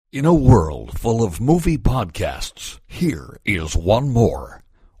In a world full of movie podcasts, here is one more.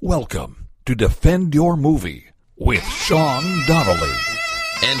 Welcome to Defend Your Movie with Sean Donnelly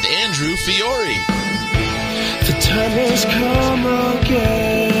and Andrew Fiore. The time has come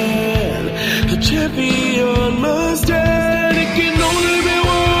again. The champion must stand. It can only be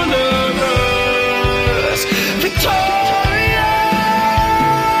one of us. Victoria!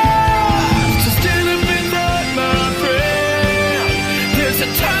 So stand up and fight, my friend. There's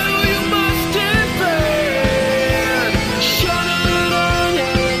a title you must defend. Shut it on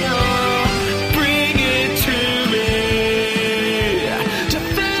and on. Bring it to me.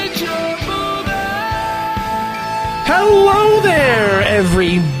 Defend your movie. Hello there,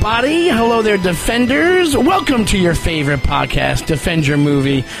 everybody. Hello there, Defenders. Welcome to your favorite podcast, Defend Your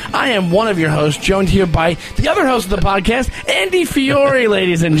Movie. I am one of your hosts, joined here by the other host of the podcast, Andy Fiore,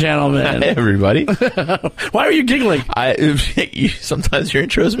 ladies and gentlemen. Hey, everybody. Why are you giggling? Sometimes your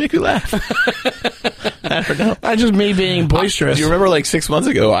intros make me laugh. I don't know. I just me being boisterous. Do you remember like 6 months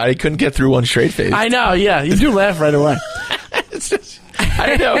ago, I couldn't get through one straight face? I know, yeah. You do laugh right away. It's just, I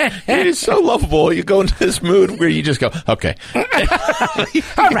don't know. It's so lovable. You go into this mood where you just go, okay.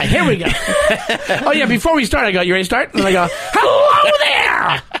 All right, here we go. Oh, yeah, before we start, I go, you ready to start? And I go, hello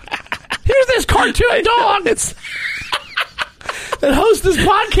there! Here's this cartoon dog that hosts this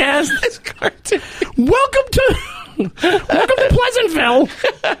podcast. It's cartoon. Welcome to Pleasantville.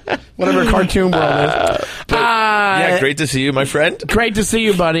 Whatever cartoon world is. Yeah, great to see you, my friend. Great to see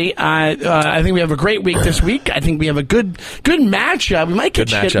you, buddy. I think we have a great week this week. I think we have a good matchup. We might get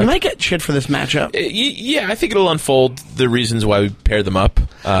shit. We might get shit for this matchup. Yeah, I think it'll unfold the reasons why we paired them up.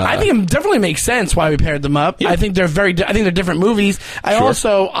 I think it definitely makes sense why we paired them up. Yeah. I think they're I think they're different movies.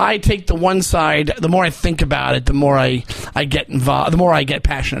 I take the one side. The more I think about it, the more I get involved. The more I get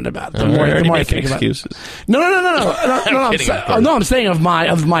passionate about it. The more I think about it. No. I'm saying of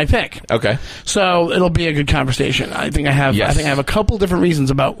my pick. Okay. So it'll be a good conversation. I think I have a couple different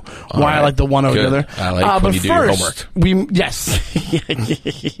reasons about why I like the one over the other. I like when you do your homework.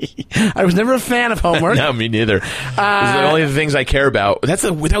 I was never a fan of homework. No, me neither. Those are the only things I care about. That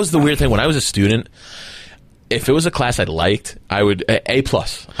was the weird thing when I was a student. If it was a class I liked, I would A+.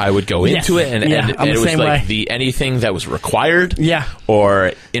 I would go into it, and it was like anything that was required,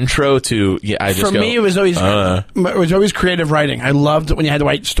 or intro to. For me, it was always creative writing. I loved it when you had to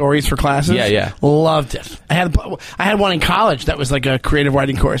write stories for classes. Loved it. I had one in college that was like a creative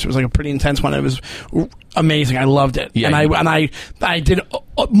writing course. It was like a pretty intense one. It was amazing. I loved it, and I did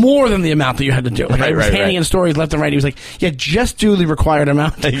more than the amount that you had to do. Like I was handing in stories left and right. He was like, just do the required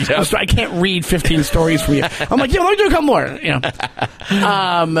amount. I can't read 15 stories for you. I'm like, let me do a couple more.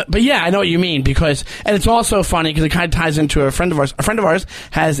 But yeah, I know what you mean and it's also funny because it kind of ties into a friend of ours. A friend of ours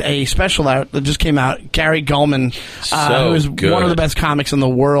has a special out that just came out. Gary Gulman, who is one of the best comics in the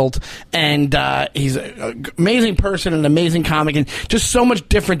world, and he's an amazing person, an amazing comic, and just so much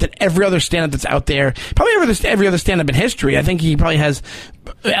different than every other stand-up that's out there. Probably every other stand-up in history. I think he probably has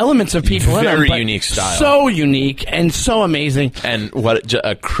elements of people in him. Very unique style. So unique and so amazing. And what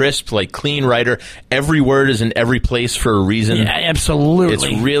a crisp, clean writer. Every word is in every place for a reason. Yeah, absolutely.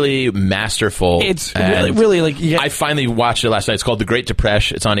 It's really masterful. It's really I finally watched it last night. It's called The Great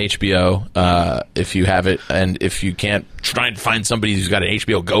Depression. It's on HBO. If you have it, and if you can't, try and find somebody who's got an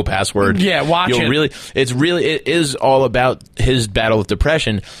HBO Go password. Yeah, watch it. It is all about his battle with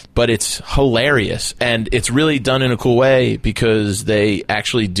depression, but it's hilarious, and it's really done in a cool way because they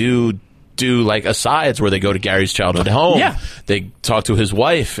actually do like asides where they go to Gary's childhood home. Yeah. They talk to his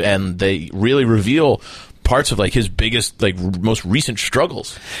wife, and they really reveal parts of his biggest, most recent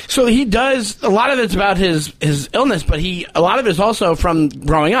struggles. So he does a lot of it's about his illness, but a lot of it is also from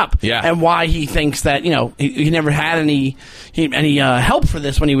growing up. Yeah. And why he thinks that he never had any help for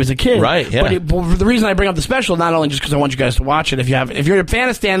this when he was a kid. Right. Yeah. But the reason I bring up the special, not only just because I want you guys to watch it, if you're a fan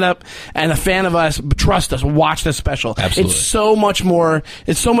of stand up and a fan of us, trust us, watch this special. Absolutely.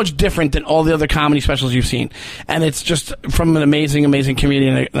 It's so much different than all the other comedy specials you've seen, and it's just from an amazing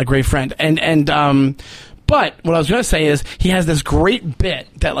comedian and a great friend. But what I was going to say is he has this great bit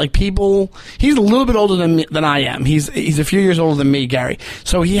that he's a little bit older than I am. He's a few years older than me, Gary.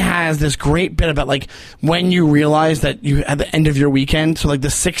 So he has this great bit about when you realize that you at the end of your weekend. So the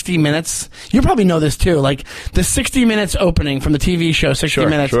 60 minutes, you probably know this too. The 60 minutes opening from the TV show 60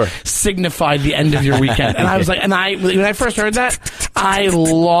 Minutes signified the end of your weekend. And I was when I first heard that, I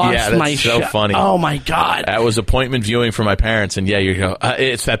lost my shit. So funny. Oh my God. That was appointment viewing for my parents, and you go,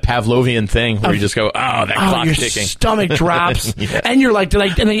 it's that Pavlovian thing where you just go, oh, that clock your ticking. stomach drops, Yeah. and you're like,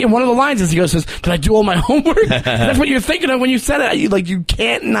 and one of the lines is he says, "Did I do all my homework?" That's what you're thinking of when you said it. You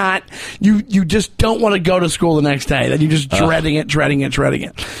can't not. You just don't want to go to school the next day. That you're just dreading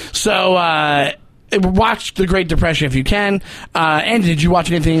it. So. Watch The Great Depression if you can. Andy, did you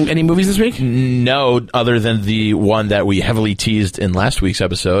watch any movies this week? No, other than the one that we heavily teased in last week's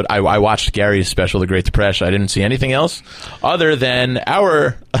episode. I watched Gary's special, The Great Depression. I didn't see anything else other than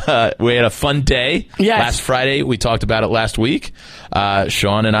we had a fun day last Friday. We talked about it last week.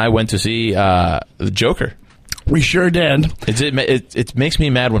 Sean and I went to see The Joker. We sure did. It makes me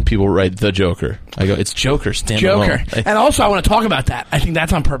mad when people write The Joker. I go, it's Joker, stand alone. And also, I want to talk about that. I think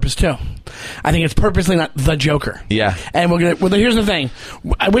that's on purpose, too. I think it's purposely not The Joker. Yeah. And here's the thing.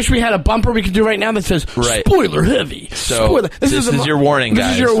 I wish we had a bumper we could do right now that says, spoiler heavy. So, spoiler. This is your warning, guys.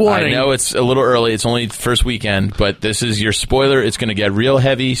 This is your warning. I know it's a little early. It's only the first weekend, but this is your spoiler. It's going to get real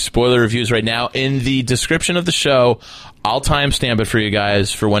heavy spoiler reviews right now. In the description of the show, I'll timestamp it for you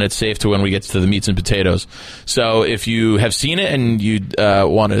guys for when it's safe to when we get to the meats and potatoes. So if you have seen it and you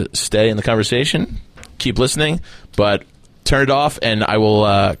want to stay in the conversation, keep listening, but turn it off and I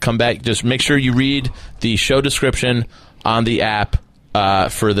will come back. Just make sure you read the show description on the app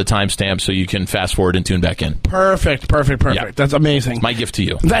for the timestamp so you can fast forward and tune back in. Perfect. Yep. That's amazing. My gift to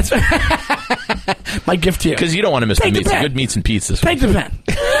you. That's my gift to you. Because you don't want to miss the good meats and pizzas. Take the pen.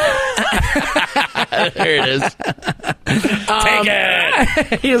 There it is. Take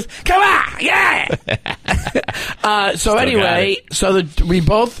it. He goes, come on, yeah.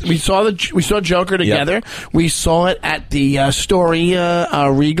 We saw Joker together. Yep. We saw it at the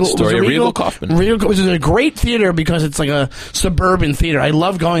Regal. Regal Kaufman. Regal, which is a great theater because it's like a suburban theater. I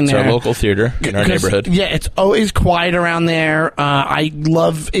love going there. It's our local theater in our neighborhood. Yeah, it's always quiet around there. I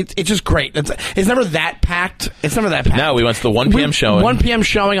love it. It's just great. It's never that packed. No, we went to the 1 p.m. showing. 1 p.m.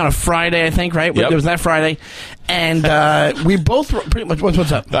 showing on a Friday, I think, right? Yep. It was that Friday. And we both were pretty much...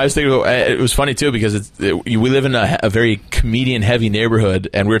 What's up? I was thinking, it was funny, too, because we live in a very comedian-heavy neighborhood,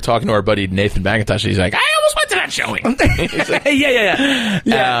 and we were talking to our buddy Nathan McIntosh, and he's like, I almost went to that showing. Like,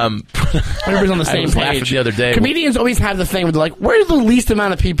 yeah. Everybody's on the same page. The other day. Comedians always have the thing where they're like, where's the least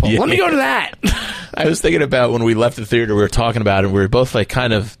amount of people? Yeah. Let me go to that. I was thinking about when we left the theater, we were talking about it, and we were both like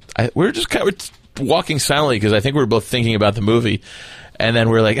we were just kind of walking silently because I think we were both thinking about the movie. And then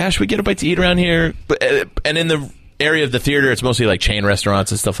we're like, should we get a bite to eat around here? And in the area of the theater, it's mostly like chain restaurants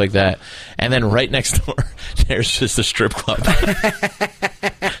and stuff like that. And then right next door, there's just a strip club.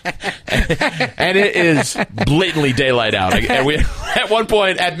 And it is blatantly daylight out. And we, at one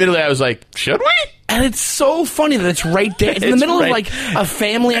point, admittedly, I was like, should we? And it's so funny that it's right there. It's in the middle of like a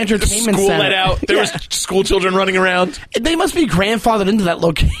family entertainment school center. Let out. There was school children running around. They must be grandfathered into that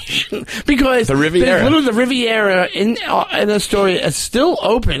location because the Riviera. Literally the Riviera in the story is still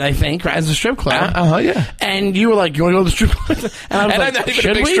open, I think, as a strip club. Yeah. And you were like, "You want to go to the strip club?" And I was like, I'm not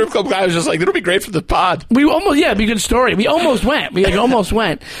even a big strip club guy. I was just like, "It'll be great for the pod." We almost, it'd be a good story. We almost went. Almost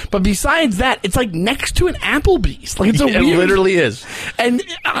went. But besides that, it's like next to an Applebee's. Like it's a weird. It literally is. And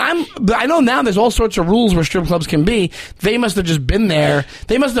I know now there's all sorts of rules where strip clubs can be. They must have just been there.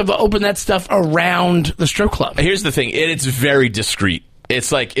 They must have opened that stuff around the strip club. Here's the thing. It's very discreet.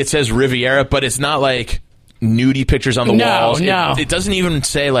 It's like, it says Riviera, but it's not like nudie pictures on the walls. No. It doesn't even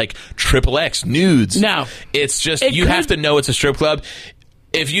say like XXX nudes. No. It's just, you have to know it's a strip club.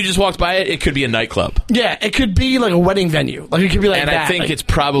 If you just walked by it, it could be a nightclub. Yeah, it could be like a wedding venue. Like it could be like and that. And I think it's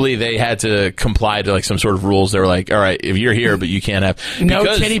probably they had to comply to like some sort of rules. They were like, all right, if you're here, but you can't have... No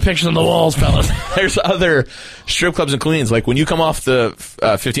titty pictures on the walls, fellas. There's other strip clubs in Queens. Like when you come off the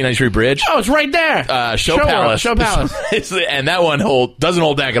 1593 bridge... Oh, it's right there. Show Palace. Show Palace. And that one doesn't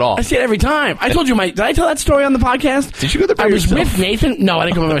hold back at all. I see it every time. I told you, did I tell that story on the podcast? Did you go there by yourself? I was with Nathan. No, I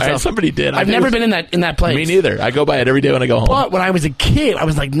didn't go by myself. Somebody did. I've never been in that place. Me neither. I go by it every day when I go home. But when I was a kid, I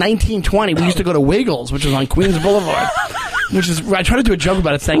was like 19, 20, we used to go to Wiggles, which was on Queens Boulevard. Which is, I try to do a joke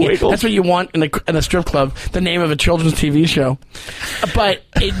about it, saying that's what you want in a strip club, the name of a children's TV show. But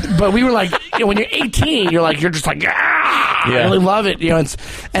we were like, when you're 18, you're just like, I really love it,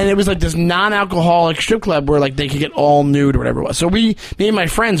 and it was like this non-alcoholic strip club where like they could get all nude or whatever it was. So me and my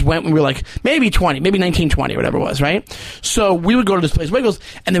friends went when we were like maybe 19, 20 or whatever it was, right? So we would go to this place, Wiggles,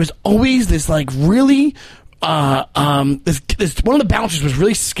 and there was always this like really. This one of the bouncers was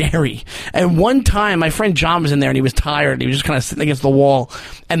really scary. And one time, my friend John was in there, and he was tired. He was just kind of sitting against the wall.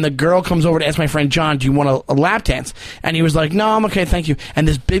 And the girl comes over to ask my friend John, "Do you want a lap dance?" And he was like, "No, I'm okay, thank you." And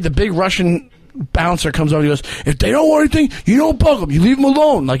the big Russian bouncer comes over and he goes, if they don't want anything, you don't bug them. You leave them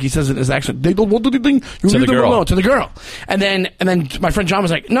alone. Like he says in his accent. They don't want anything, you leave them alone. To the girl. And then my friend John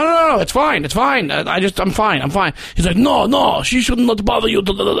was like, no, it's fine. I'm fine. He's like, no, she shouldn't not bother you.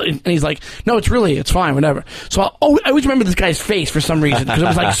 And he's like, no, it's fine, whatever. So I always remember this guy's face for some reason because it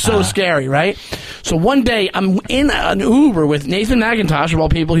was like so scary, right? So one day I'm in an Uber with Nathan McIntosh, of all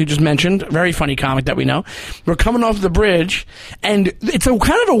people who just mentioned, very funny comic that we know. We're coming off the bridge, and it's a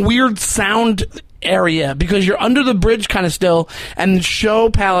kind of a weird sound area because you're under the bridge kind of still, and the Show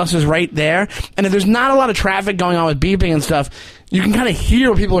Palace is right there, and if there's not a lot of traffic going on with beeping and stuff, you can kind of hear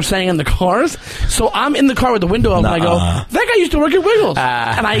what people are saying in the cars. So I'm in the car with the window open, and I go, that guy used to work at Wiggles.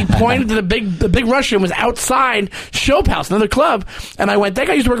 And I pointed to the big Russian was outside Show Palace, another club, and I went, that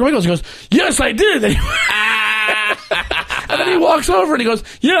guy used to work at Wiggles. He goes, yes, I did. And then he walks over and he goes,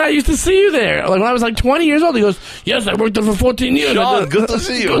 yeah, I used to see you there. Like when I was like 20 years old, he goes, yes, I worked there for 14 years. Sean, good to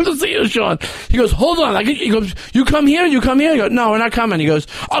see you. Good to see you, Sean. He goes, hold on. He goes, you come here? I go, no, we're not coming. He goes,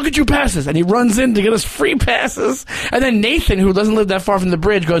 I'll get you passes. And he runs in to get us free passes. And then Nathan, who doesn't live that far from the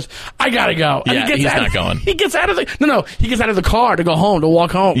bridge, goes, I gotta go. And he's not going. He gets out of he gets out of the car to go home, to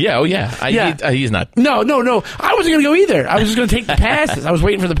walk home. Yeah, he's not. No. I wasn't gonna go either. I was just gonna take the passes. I was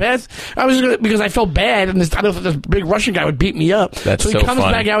waiting for the pass. because I felt bad, and I don't think this big Russian guy would beat me up. That's so he comes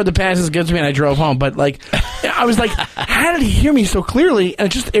funny. back out with the passes, gives me, and I drove home. But like, I was like, how did he hear me so clearly?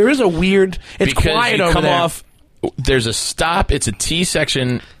 And there is a weird. It's because quiet you over come there. off. There's a stop. It's a T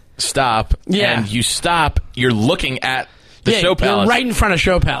section stop. Yeah. And you stop. You're looking at the Show Palace. You're right in front of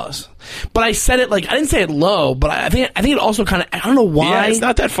Show Palace. But I said it I didn't say it low, but I think it also kind of, I don't know why. Yeah, it's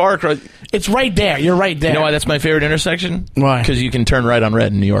not that far across. It's right there. You're right there. You know why that's my favorite intersection? Why? Because you can turn right on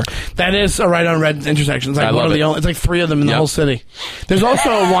red in New York. That is a right on red intersection. It's like I one love of the it. only. It's like 3 of them in the Yep. whole city. There's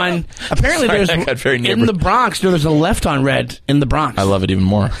also one. Apparently, Sorry, there's that got very in neighborhood. the Bronx. There's a left on red in the Bronx. I love it even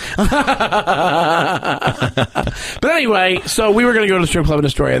more. But anyway, so we were going to go to the strip club in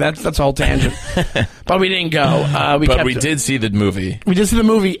Astoria. That's a whole tangent. But we didn't go. But we did see the movie. We did see the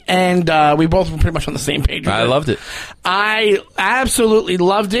movie, and we both were pretty much on the same page. I loved it. I absolutely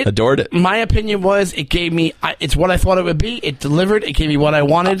loved it. Adored it. My opinion was it gave me. It's what I thought it would be. It delivered. It gave me what I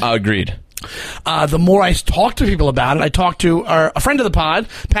wanted. Agreed. The more I talk to people about it, I talked to a friend of the pod,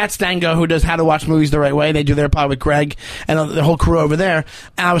 Pat Stango, who does How to Watch Movies the Right Way. They do their pod with Greg and the whole crew over there.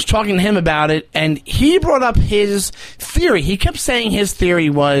 And I was talking to him about it, and he brought up his theory. He kept saying his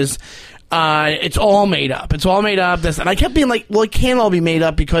theory was, it's all made up. It's all made up. And I kept being like, well, it can't all be made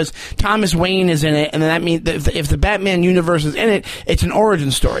up because Thomas Wayne is in it, and then that means that if the Batman universe is in it, it's an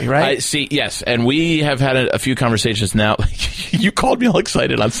origin story, right? I see. Yes, and we have had a few conversations now. You called me all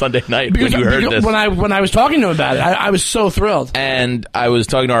excited on Sunday night when you heard this. When I was talking to him about it, I was so thrilled. And I was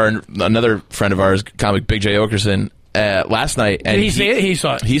talking to another friend of ours, comic Big J Okerson, last night. And Did he see it? He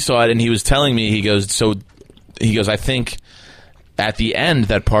saw it. He saw it, and he was telling me. He goes, I think. At the end,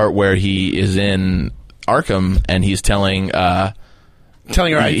 that part where he is in Arkham and he's telling her, I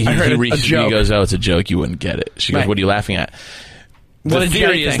heard a joke. He goes, oh, it's a joke. You wouldn't get it. She goes, what are you laughing at? The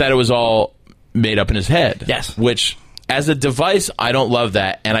theory is that it was all made up in his head. Yes. Which, as a device, I don't love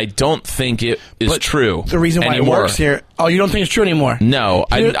that, and I don't think it is true. The reason why anymore. It works here. Oh, you don't think it's true anymore? No,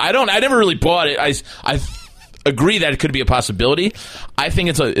 I don't. I never really bought it. I agree that it could be a possibility. I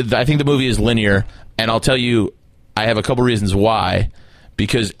think I think the movie is linear, and I'll tell you. I have a couple reasons why.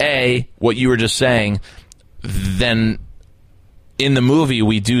 Because, A, what you were just saying, then in the movie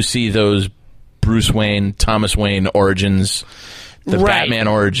we do see those Bruce Wayne, Thomas Wayne origins, the Batman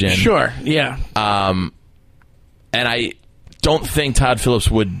origin. Sure, yeah. And I don't think Todd Phillips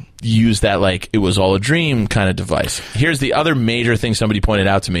would use that like it was all a dream kind of device. Here's the other major thing somebody pointed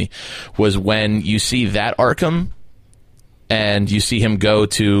out to me was when you see that Arkham and you see him go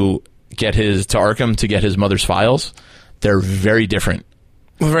to Arkham to get his mother's files, they're very different.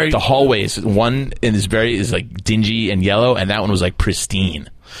 The hallways, one is like dingy and yellow, and that one was like pristine.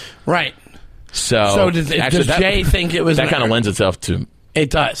 Right. So does Jay think it was that kind of lends itself to? It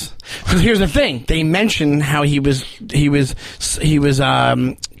does. Because here's the thing: they mentioned how he was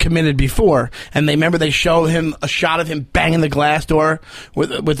committed before, and they show him a shot of him banging the glass door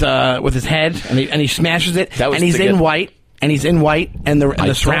with his head, and he smashes it, and he's in white. And he's in white, and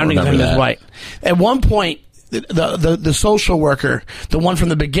the surrounding of him is white. At one point, the social worker, the one from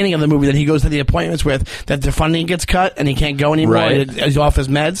the beginning of the movie that he goes to the appointments with, that the funding gets cut and he can't go anymore, right. He's off his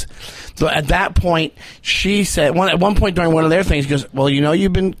meds. So at that point, she said, at one point during one of their things, she goes, well,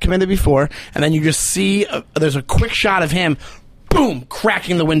 you've been committed before, and then you just see, there's a quick shot of him, boom,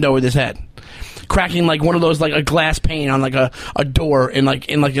 cracking the window with his head. cracking like one of those like a glass pane on like a door in a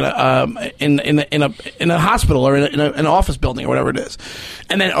hospital or in an office building or whatever it is,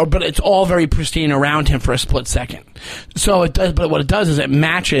 and then but it's all very pristine around him for a split second. So it does, but what it does is it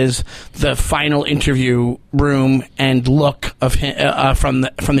matches the final interview room and look of him from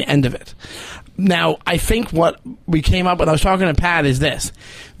the end of it. Now, I think what we came up with, I was talking to Pat, is this.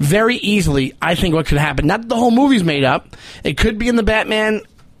 Very easily, I think what could happen, not that the whole movie's made up, it could be in the Batman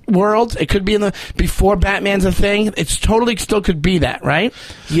world, it could be in the, before Batman's a thing, it's totally still could be that, right?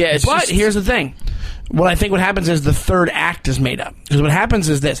 Yeah, but here's the thing. What I think what happens is the third act is made up. Because what happens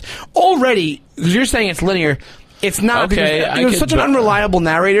is this. Already, because you're saying it's linear, it's not. Okay, because such an unreliable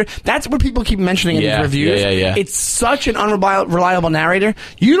narrator. That's what people keep mentioning in these reviews. Yeah. It's such an unreliable narrator.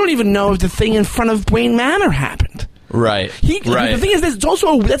 You don't even know if the thing in front of Wayne Manor happened. Right. The thing is this. It's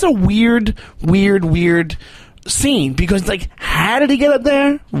also that's a weird scene because like, how did he get up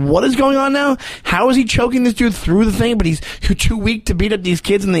there? What is going on now? How is he choking this dude through the thing? But he's too weak to beat up these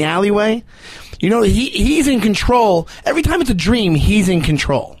kids in the alleyway. You know, he's in control. Every time it's a dream, he's in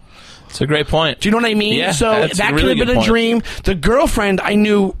control. It's a great point. Do you know what I mean? Yeah, so that could have been a dream. The girlfriend I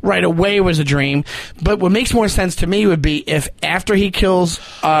knew right away was a dream. But what makes more sense to me would be if after he kills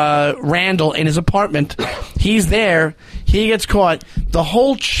Randall in his apartment, he's there, he gets caught, the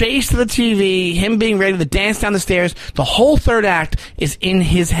whole chase to the TV, him being ready to dance down the stairs, the whole third act is in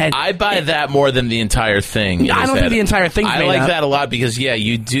his head. I buy that more than the entire thing. I don't think the entire thing's made I like up. that a lot because, yeah,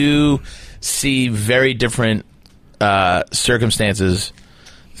 you do see very different circumstances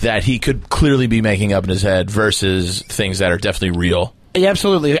that he could clearly be making up in his head versus things that are definitely real. Yeah,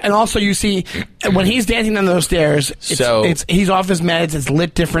 absolutely. And also you see, when he's dancing down those stairs, he's off his meds, it's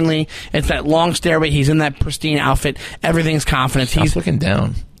lit differently, it's that long stairway, he's in that pristine outfit, everything's confidence. He's looking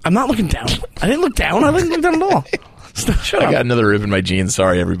down. I'm not looking down. I didn't look down. I didn't look down at all. Shut up. I got another rib in my jeans.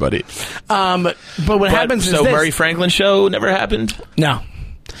 Sorry, everybody. But what happens is this. So Murray Franklin show never happened? No.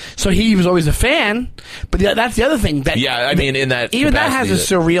 So he was always a fan, but that's the other thing. That, yeah, I mean, in that even that has a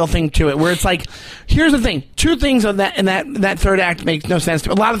surreal thing to it, where it's like, here's the thing: two things of that, and that third act makes no sense to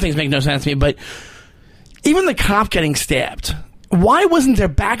me. A lot of things make no sense to me, but even the cop getting stabbed. Why wasn't their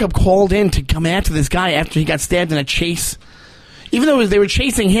backup called in to come after this guy after he got stabbed in a chase? Even though they were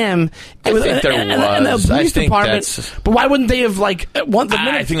chasing him, I think there was. The police department. But why wouldn't they have like?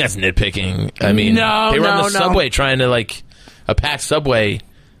 I think that's nitpicking. I mean, they were on the subway trying to like a packed subway.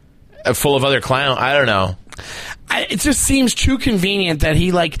 Full of other clowns. I don't know. It just seems too convenient that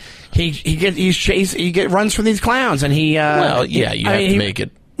he runs from these clowns and he. You have to make it.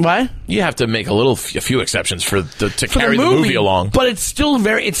 What? You have to make a few exceptions to carry the movie along. But it's still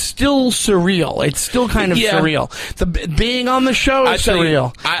surreal. It's still kind of surreal. Being on the show is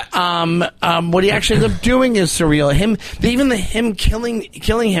surreal. What he actually ended up doing is surreal. Him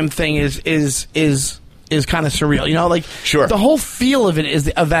killing him thing is kind of surreal, you know, like sure. The whole feel of it is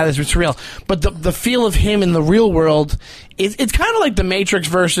surreal, but the feel of him in the real world it's kind of like the Matrix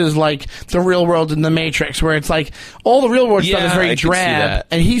versus like the real world in the Matrix, where it's like all the real world stuff is very drab,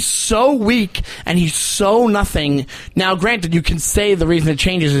 and he's so weak and he's so nothing. Now, granted, you can say the reason it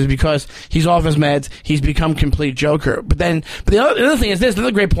changes is because he's off his meds, he's become complete Joker. But the other thing is this.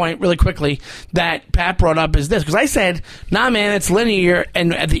 Another great point, really quickly, that Pat brought up is this, because I said, nah, man, it's linear,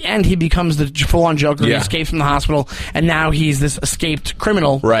 and at the end he becomes the full-on Joker. He escapes from the hospital, and now he's this escaped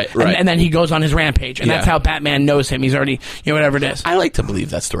criminal, right. And then he goes on his rampage, and that's how Batman knows him. He's already, whatever it is. I like to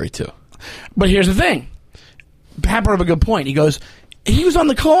believe that story too. But here's the thing. Pat brought up a good point. He goes, he was on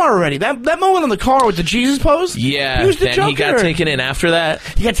the car already. That moment on the car with the Jesus pose? Yeah. He was the Joker. He got taken in after that?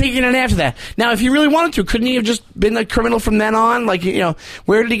 He got taken in after that. Now, if he really wanted to, couldn't he have just been a criminal from then on? Like,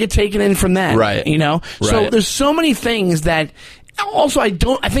 where did he get taken in from then? Right. So there's so many things that... Also, I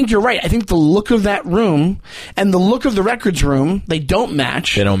think you're right. I think the look of that room and the look of the records room, they don't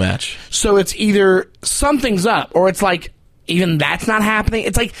match. They don't match. So it's either something's up, or it's like, even that's not happening.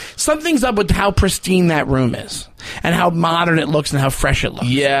 It's like something's up with how pristine that room is and how modern it looks and how fresh it looks.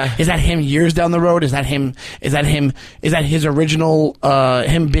 Yeah. Is that him years down the road? Is that his original,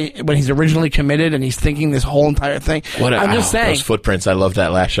 when he's originally committed and he's thinking this whole entire thing? I'm just saying. Those footprints, I love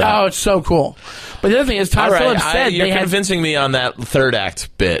that last shot. Oh, it's so cool. But the other thing is, Todd Phillips said you're convincing me on that third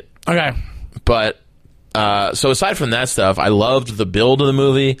act bit. Okay. But, so aside from that stuff, I loved the build of the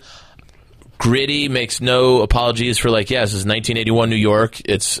movie. Gritty, makes no apologies for this is 1981 New York.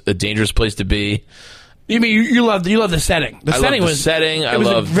 It's a dangerous place to be. You mean you love the setting? The setting was setting. I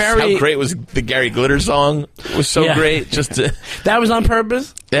love how great was the Gary Glitter song. It was so great. That was on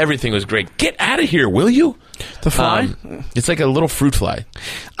purpose. Everything was great. Get out of here, will you? The fly? It's like a little fruit fly.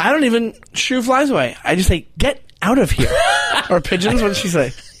 I don't even shoo flies away. I just say, get out of here. Or pigeons. What did she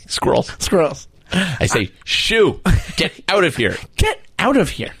say? Squirrels. I say, shoo, get out of here. Get out of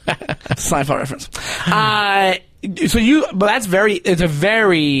here. Seinfeld reference. But that's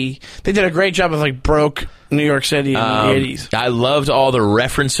they did a great job of like broke New York City in the 80s. I loved all the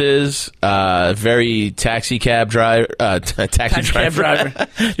references. Very taxi cab driver. Cab driver.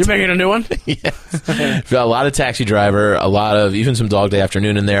 You're making a new one? Yes. A lot of Taxi Driver, a lot of even some Dog Day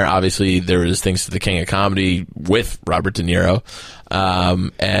Afternoon in there. Obviously, there was things to the King of Comedy with Robert De Niro.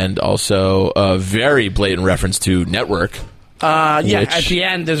 And also a very blatant reference to Network. At the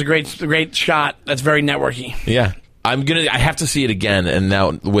end, there's a great shot that's very networky. Yeah. I have to see it again, and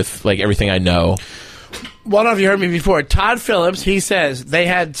now with like everything I know. Well, I don't know if you heard me before. Todd Phillips, he says they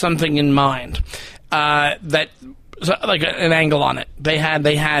had something in mind that like an angle on it. They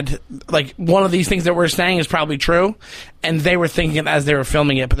had like one of these things that we're saying is probably true, and they were thinking it as they were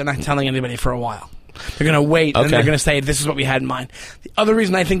filming it, but they're not telling anybody for a while. They're going to wait, and they're going to say, this is what we had in mind. The other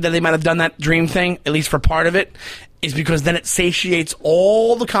reason I think that they might have done that dream thing, at least for part of it, is because then it satiates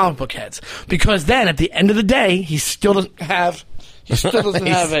all the comic book heads. Because then, at the end of the day, he still doesn't have He's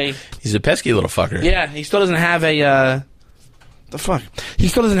a pesky little fucker. Yeah, he still doesn't have a... He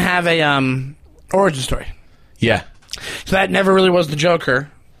still doesn't have a origin story. Yeah. So that never really was the Joker.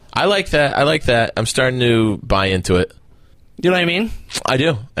 I like that. I'm starting to buy into it. You know what I mean? I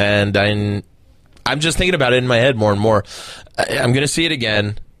do. And I'm just thinking about it in my head more and more. I'm going to see it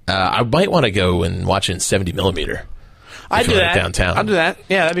again. I might want to go and watch it in 70 millimeter. I'd do that. Downtown. I'll do that.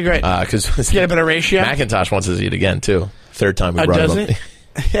 Yeah, that'd be great. Because get a better ratio. Macintosh wants to see it again, too. Third time we brought him up.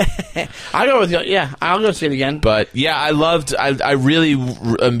 I'll go with you. Yeah, I'll go see it again. But, yeah, I really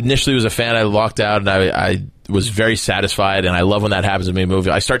initially was a fan. I walked out, and I was very satisfied, and I love when that happens in a movie.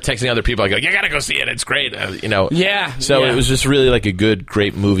 I start texting other people. I go, you got to go see it. It's great. Yeah. So it was just really like a good,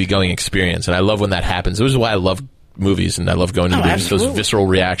 great movie-going experience, and I love when that happens. This is why I love movies, and I love going to movies, those visceral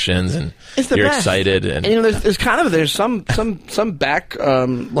reactions, and you're best. Excited. And there's some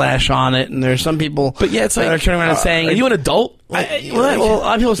backlash on it, and there's some people it's that are turning around and saying, are you an adult? A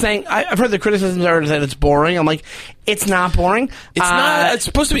lot of people saying, I've heard the criticisms are that it's boring. I'm like, it's not boring. It's not. It's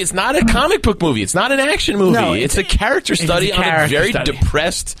supposed to be. It's not a comic book movie. It's not an action movie. No, it's a character study on a very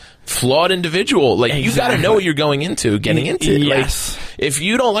depressed, flawed indivial. Like, you got to know what you're getting into. Yes. Like, if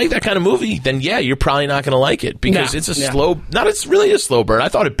you don't like that kind of movie, then you're probably not going to like it because it's a slow. It's really a slow burn. I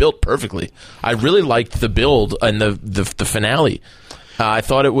thought it built perfectly. I really liked the build and the finale. I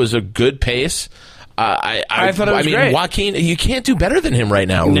thought it was a good pace. I thought it was great. Joaquin, you can't do better than him right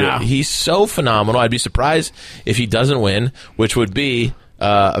now. No. He's so phenomenal. I'd be surprised if he doesn't win, which would be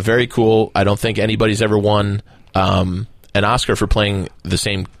a very cool. I don't think anybody's ever won an Oscar for playing the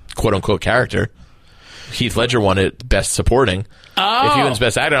same quote-unquote character. Heath Ledger won it Best Supporting. Oh. If he wins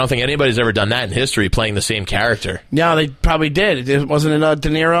Best Actor, I don't think anybody's ever done that in history, playing the same character. No, they probably did. Wasn't it De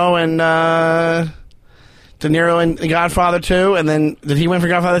Niro and The Godfather 2, and then did he win for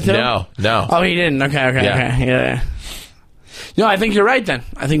Godfather 2? No. Oh, he didn't. Okay. Yeah. No, I think you're right. Then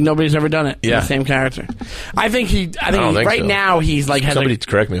I think nobody's ever done it. Yeah, the same character. I think right now he's like has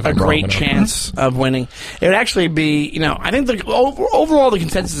correct me if a I'm great wrong, chance of winning. It would actually be, I think overall the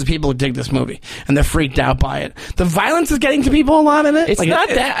consensus of people who dig this movie and they're freaked out by it. The violence is getting to people a lot in it. It's like, not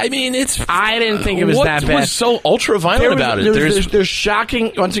that. I mean, it's. I didn't think it was that bad. What was so ultra violent about it? There's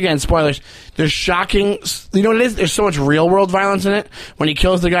shocking. Once again, spoilers. There's shocking. You know what it is? There's so much real world violence in it. When he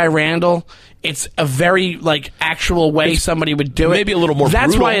kills the guy Randall, it's a very actual way somebody would do it. Maybe a little more. That's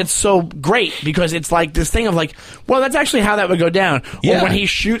brutal. why it's so great, because it's like this thing of well, that's actually how that would go down. Yeah. Or when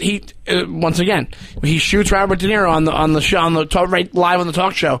he once again he shoots Robert De Niro on the show live on the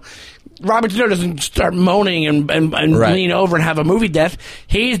talk show. Robert De Niro doesn't start moaning and right. lean over and have a movie death.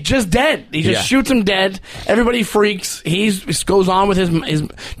 He's just dead. He just shoots him dead. Everybody freaks. He goes on with his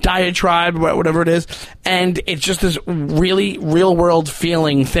diatribe, whatever it is, and it's just this really real world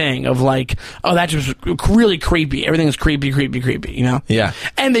feeling thing of that's just really creepy. Everything is creepy. Yeah.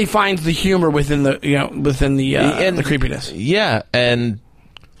 And they find the humor within the creepiness. Yeah, and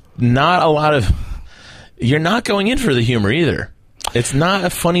not a lot of. You're not going in for the humor either. It's not a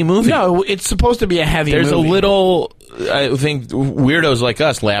funny movie. No, it's supposed to be a heavy movie. There's a little... I think weirdos like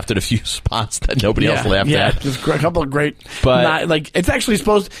us laughed at a few spots that nobody else laughed at. Yeah, just a couple of great... But it's actually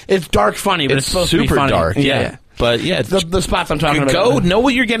supposed... It's dark funny, but it's supposed to be funny. Super dark, yeah. But yeah... The spots I'm talking about. Go, know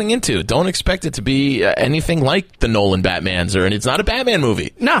what you're getting into. Don't expect it to be anything like the Nolan Batmans, and it's not a Batman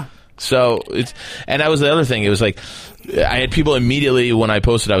movie. No. So, and that was the other thing. It was like... I had people immediately, when I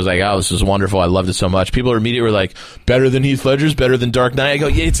posted, I was like, oh, this is wonderful. I loved it so much. People immediately were like, better than Heath Ledger's, better than Dark Knight. I go,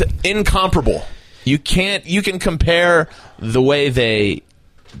 yeah, it's incomparable. You can compare the way they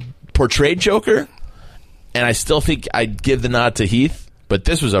portrayed Joker, and I still think I'd give the nod to Heath, but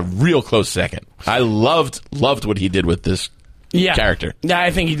this was a real close second. I loved what he did with this character. Yeah,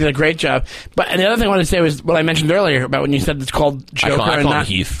 I think he did a great job. But and the other thing I wanted to say was what I mentioned earlier about when you said it's called Joker. I call him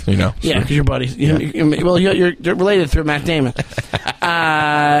Heath, you know. Yeah, because you're buddies. Well, you're related through Matt Damon.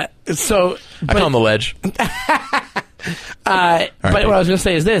 I call him the Ledge. But what I was going to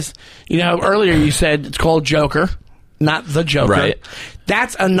say is this. You know, earlier you said it's called Joker, not the Joker. Right.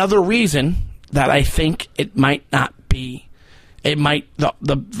 That's another reason that I think it might not be. It might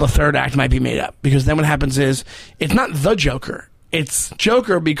the third act might be made up, because then what happens is it's not the Joker. It's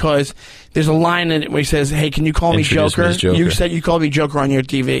Joker because there's a line in it where he says, "Hey, can you call me Joker? You said you called me Joker on your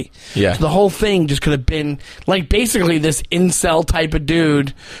TV." Yeah. So the whole thing just could have been like basically this incel type of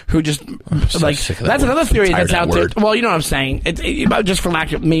dude who just like that's another theory that's out there. Well, you know what I'm saying. It just for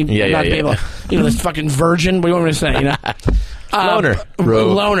lack of me not being able, you know, this fucking virgin. What do you want me to say? You know,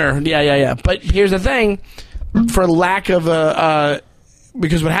 loner. Yeah. But here's the thing. For lack of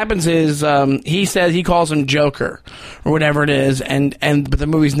because what happens is he says he calls him Joker or whatever it is, but the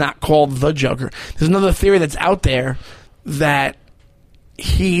movie's not called The Joker. There's another theory that's out there that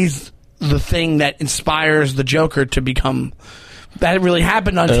he's the thing that inspires the Joker to become. That really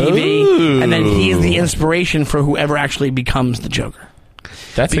happened on TV, and then he's the inspiration for whoever actually becomes the Joker.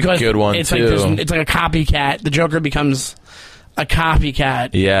 That's a good one it's too. Like it's like a copycat. The Joker becomes a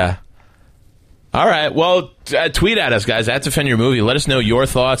copycat. Yeah. All right. Well, tweet at us, guys. At Defend Your Movie. Let us know your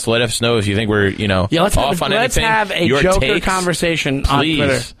thoughts. Let us know if you think we're, let's off on anything. Let's have a your Joker takes, conversation on please.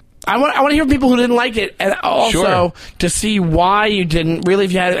 Twitter. I want to hear from people who didn't like it, and also to see why you didn't. Really,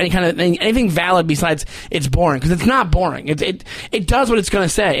 if you had any kind of anything valid besides it's boring, because it's not boring. It does what it's going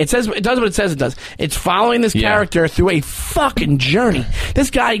to say. It does what it says it does. It's following this character through a fucking journey. This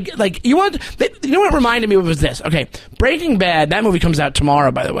guy, like, you know what it reminded me of was this. Okay, Breaking Bad. That movie comes out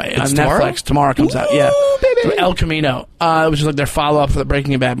tomorrow, by the way, on Netflix. Tomorrow comes out. Yeah, baby. El Camino, which is like their follow up for the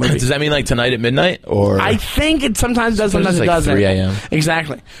Breaking Bad movie. Does that mean like tonight at midnight, or I think it sometimes does, sometimes it doesn't. 3 a.m.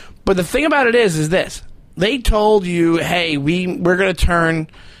 Exactly. But the thing about it is this: they told you, "Hey, we're going to turn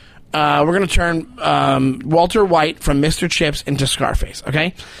Walter White from Mr. Chips into Scarface."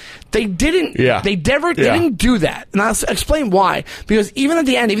 Okay, they didn't. Yeah. They didn't do that, and I'll explain why. Because even at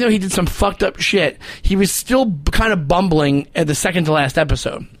the end, even though he did some fucked up shit, he was still kind of bumbling at the second to last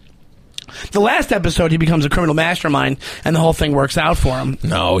episode. The last episode, he becomes a criminal mastermind, and the whole thing works out for him.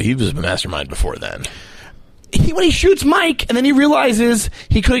 No, he was a mastermind before then. When he shoots Mike, and then he realizes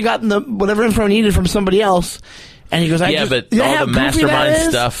he could have gotten the whatever info he needed from somebody else, and he goes, but all the mastermind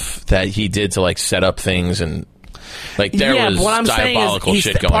stuff that he did to like set up things and like there was but what I'm diabolical saying is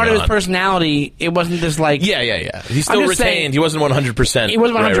shit going on. Part of his personality, it wasn't just like He still retained. He wasn't 100%. He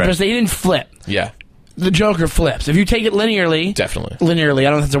wasn't 100%. Right. He didn't flip. Yeah. The Joker flips. If you take it linearly... Definitely. Linearly.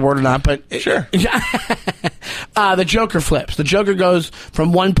 I don't know if that's a word or not, but... Sure. The Joker flips. The Joker goes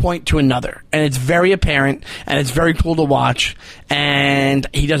from one point to another. And it's very apparent, and it's very cool to watch. And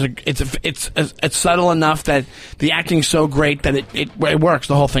he does it's subtle enough that the acting's so great that it works.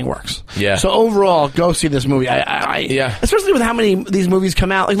 The whole thing works. Yeah. So overall, go see this movie. Especially with how many these movies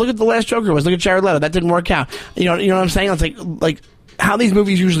come out. Like, look at The Last Joker Look at Jared Leto. That didn't work out. You know what I'm saying? It's like how these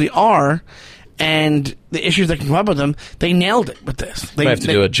movies usually are... And the issues that can come up with them, they nailed it with this. They have to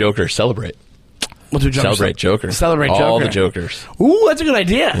do a Joker Celebrate. We'll do Joker. Celebrate Joker. Celebrate Joker. All the Jokers. Ooh, that's a good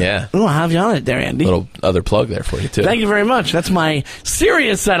idea. Yeah. Ooh, I'll have you on it there, Andy. Little other plug there for you, too. Thank you very much. That's my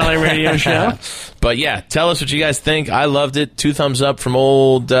serious satellite radio show. But yeah, tell us what you guys think. I loved it. 2 thumbs up from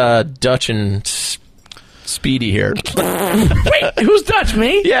old Dutch and Speedy here. Wait, who's Dutch?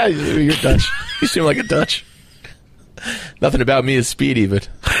 Me? Yeah, you're Dutch. You seem like a Dutch. Nothing about me is Speedy, but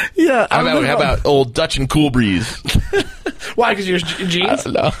yeah. How about old Dutch and Cool Breeze? Why? Because your jeans?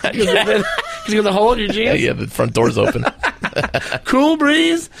 No. Because you got the hole in your jeans? Yeah, the front door's open. Cool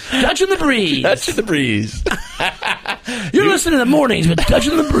Breeze, Dutch and the Breeze. Dutch and the Breeze. You're listening in the mornings with Dutch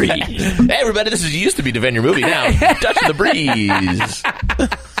and the Breeze. Hey, everybody, this is used to be Defend Your Movie now. Dutch and the Breeze.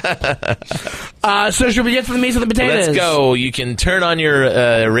 So should we get to the meat of the potatoes? Let's go. You can turn on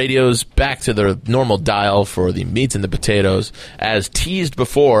your radios back to the normal dial for the meats and the potatoes. As teased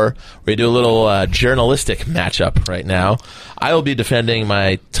before, we do a little journalistic matchup right now. I will be defending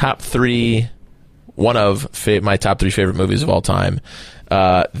my top 3, my top 3 favorite movies of all time.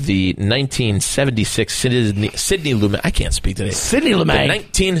 The 1976 Sidney Lumet. I can't speak today. Sidney Lumet. The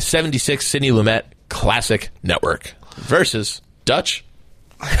 1976 Sidney Lumet Classic Network versus Dutch.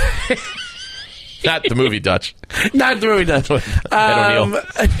 Not the movie Dutch. Not the movie Dutch.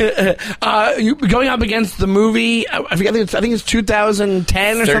 You going up against the movie? I think it's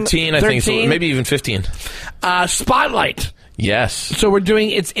 2010 or 13, something. I think, so maybe even 15. Spotlight. Yes. So we're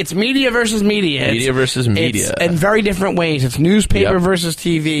doing it's media versus media. Media versus media. It's in very different ways. It's newspaper versus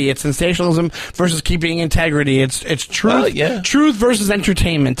TV. It's sensationalism versus keeping integrity. It's truth truth versus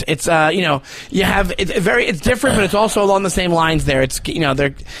entertainment. It's you have it's different, but it's also along the same lines there. It's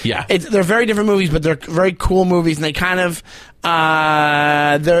they're very different movies, but they're very cool movies, and they kind of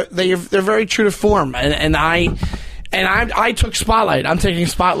they're very true to form. And I took Spotlight. I'm taking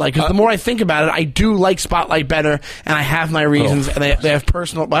Spotlight because the more I think about it, I do like Spotlight better, and I have my reasons, and they have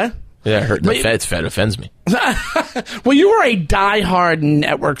personal... What? Yeah, Fed offends me. Well, you were a diehard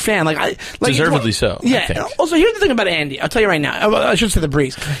network fan. Deservedly so. Yeah. Also, here's the thing about Andy. I'll tell you right now. I should say The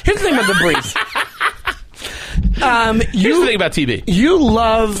Breeze. Here's the thing about The Breeze. Here's the thing about TV. You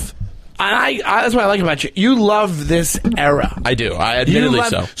love... that's what I like about you. You love this era. I do. Admittedly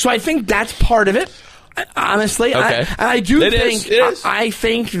so. So I think that's part of it. Honestly, okay. I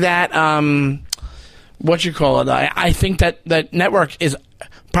think that what you call it. I think that network is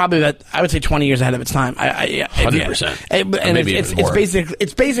probably I would say 20 years ahead of its time. 100%. And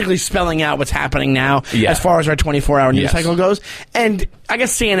it's basically spelling out what's happening now as far as our 24-hour news cycle goes. And I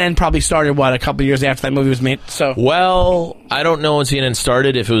guess CNN probably started a couple years after that movie was made. So I don't know when CNN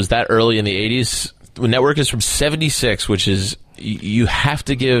started. If it was that early in the 80s, the network is from 76, which is. You have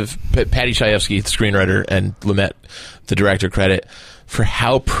to give Patty Chayefsky, the screenwriter, and Lumet, the director, credit for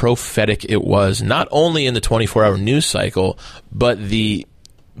how prophetic it was, not only in the 24-hour news cycle, but the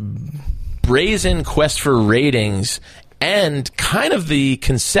brazen quest for ratings and kind of the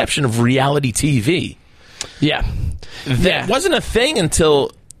conception of reality TV. Yeah. That wasn't a thing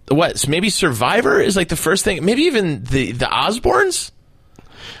until, maybe Survivor is like the first thing, maybe even the Osbournes?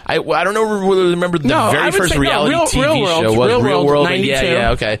 I don't remember the very first reality TV show was Real World. 92.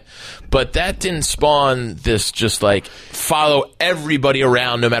 Yeah, okay. But that didn't spawn this just like follow everybody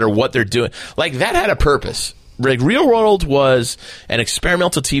around no matter what they're doing. Like that had a purpose. Like Real World was an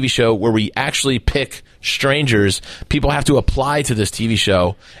experimental TV show where we actually pick strangers. People have to apply to this TV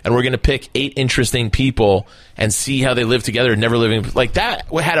show, and we're going to pick 8 interesting people and see how they live together, never living like that.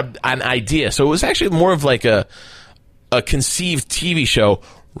 Had an idea, so it was actually more of like a conceived TV show.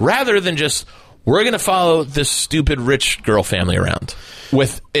 Rather than just, we're going to follow this stupid rich girl family around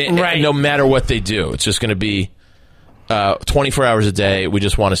no matter what they do. It's just going to be 24 hours a day. We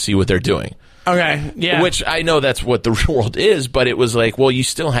just want to see what they're doing. Okay, yeah. Which I know that's what the Real World is, but it was like, well, you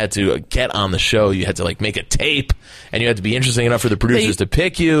still had to get on the show. You had to like make a tape, and you had to be interesting enough for the producers to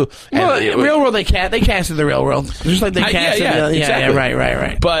pick you. Real World, they casted the Real World, just like they casted. Exactly. Yeah,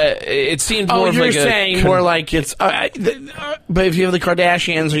 right. But it seemed more of like more like it's. But if you have the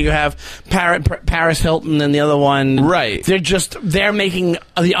Kardashians or you have Paris Hilton and the other one, right? They're making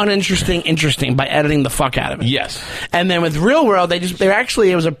the uninteresting interesting by editing the fuck out of it. Yes. And then with Real World, it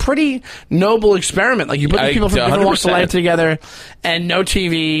was a pretty noble experiment. Like you put these people from different walks of life together, and no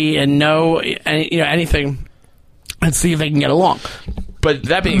TV and no anything, and see if they can get along. But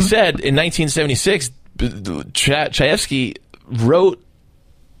that being said, in 1976, Chayefsky wrote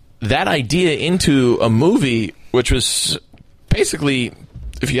that idea into a movie, which was basically,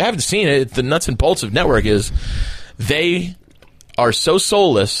 if you haven't seen it, the nuts and bolts of Network is they are so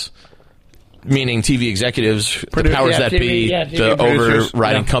soulless. Meaning TV executives, the powers that be, the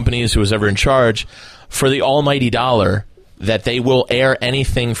overriding companies, who was ever in charge, for the almighty dollar, that they will air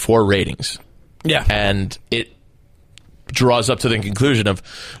anything for ratings. Yeah. And it draws up to the conclusion of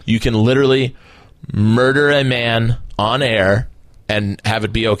you can literally murder a man on air and have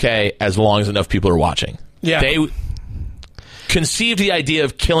it be okay as long as enough people are watching. Yeah. They conceived the idea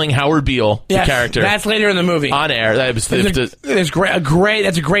of killing Howard Beale, the character. That's later in the movie. On air. That's a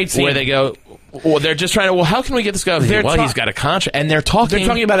great scene. Where they go... Well, they're just trying to. Well, how can we get this guy? He's got a contract, and they're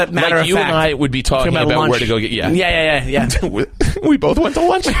talking about it. Matter like of you fact. and I would be talking about where to go get. Yeah. We both went to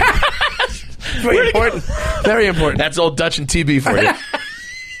lunch. Very important. Very important. That's old Dutch and TB for you.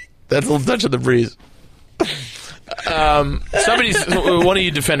 That's old Dutch and the Breeze. One of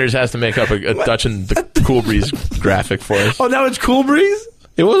you defenders has to make up a Dutch and the Cool Breeze graphic for us. Oh, now it's Cool Breeze.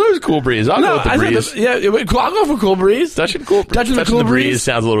 It was always Cool Breeze. I'll go with the Breeze. I'll go for Cool Breeze. Dutch and the Breeze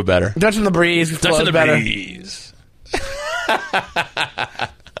sounds a little better. Dutch and the Breeze. Dutch and the better. Breeze.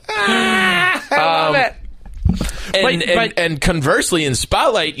 I love it. And conversely, in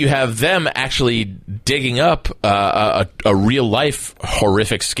Spotlight, you have them actually digging up a real life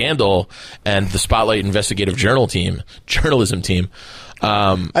horrific scandal, and the Spotlight investigative journalism team,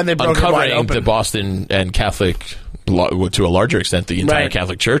 and they uncovering the Boston and Catholic, to a larger extent, the entire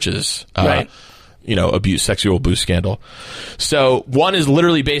Catholic Church's sexual abuse scandal. So one is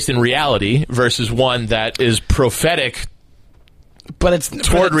literally based in reality versus one that is prophetic but it's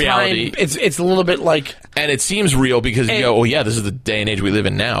toward reality. It's a little bit like, and it seems real because you go, oh yeah, this is the day and age we live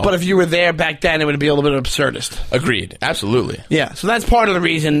in now. But if you were there back then, it would be a little bit absurdist. Agreed, absolutely. Yeah, so that's part of the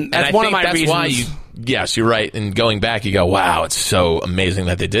reason. That's one of my reasons. Why yes, you're right. And going back, you go, wow, it's so amazing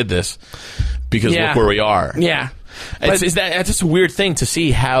that they did this because look where we are. Yeah, it's just a weird thing to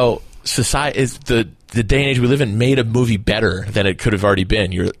see how society is the day and age we live in made a movie better than it could have already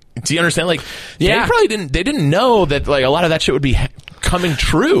been. Do you understand? Like, they didn't know that like a lot of that shit would be coming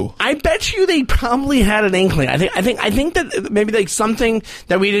true. I bet you they probably had an inkling. I think that maybe like something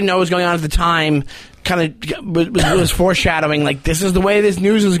that we didn't know was going on at the time kind of was foreshadowing, like, this is the way this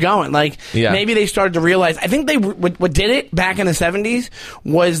news is going. Like, maybe they started to realize. I think what did it back in the 70s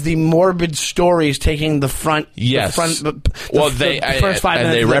was the morbid stories taking the front. Yes. The first 5 minutes.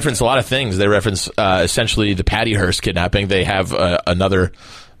 And they reference a lot of things. They reference essentially the Patty Hearst kidnapping. They have another.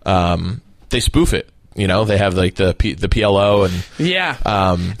 They spoof it. You know, they have like the PLO and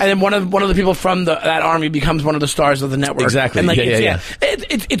and then one of the people from that army becomes one of the stars of the network. Exactly. And like,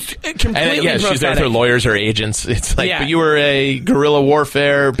 it's completely. And she's there with her lawyers or agents. It's like, but you were a guerrilla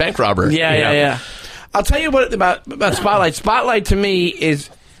warfare bank robber. Yeah. I'll tell you what about Spotlight. Spotlight to me is.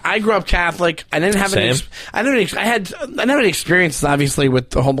 I grew up Catholic. I didn't have I never had experiences obviously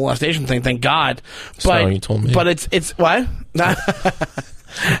with the whole molestation thing. Thank God. But so you told me. But it's what?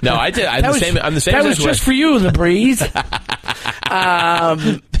 No, I did. I'm the same. That was just for you, The Breeze. But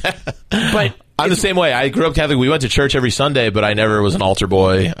I'm the same way. I grew up Catholic. We went to church every Sunday, but I never was an altar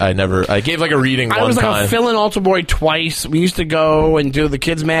boy. I gave like a reading one time. I was like a fill-in altar boy twice. We used to go and do the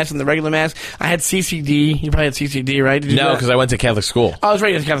kids' mass and the regular mass. I had CCD. You probably had CCD, right? No, because I went to Catholic school. I was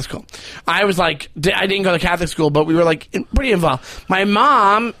raised in Catholic school. I was like, I didn't go to Catholic school, but we were like pretty involved. My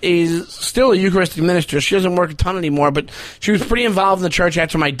mom is still a Eucharistic minister. She doesn't work a ton anymore, but she was pretty involved in the church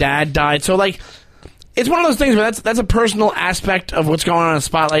after my dad died. So like, it's one of those things where that's a personal aspect of what's going on in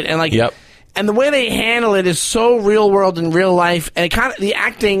Spotlight, and like. Yep. And the way they handle it is so real world and real life, and it kind of the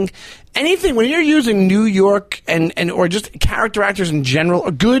acting, anything when you're using New York and or just character actors in general,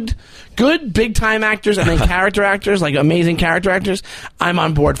 or good big time actors and then character actors, like amazing character actors, I'm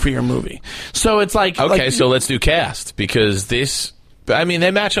on board for your movie. So it's like so let's do cast because they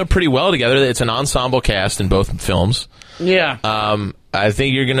match up pretty well together. It's an ensemble cast in both films. Yeah. I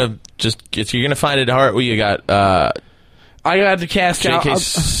think you're gonna find it hard. Well, you got. I got the cast. J.K.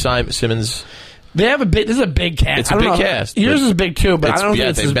 Simmons. They have this is a big cast. It's a big cast. Yours is big too, but I don't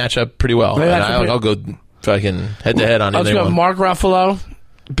think they match up pretty well. I'll go fucking head to head on anything. Let's go Mark Ruffalo.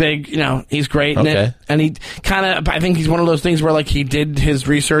 Big, he's great in it. And he kind of, I think he's one of those things where like he did his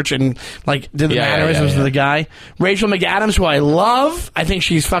research and like did the mannerisms of the guy. Rachel McAdams, who I love, I think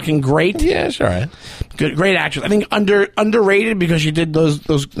she's fucking great. Yeah, it's all right. Great actress. I think underrated because she did those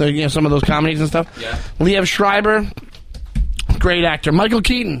some of those comedies and stuff. Yeah. Liev Schreiber, great actor. Michael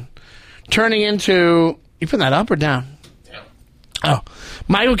Keaton, turning into, you putting that up or down? Oh,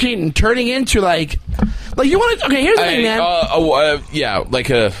 Michael Keaton turning into like you want to. Okay, here's the thing, man. Like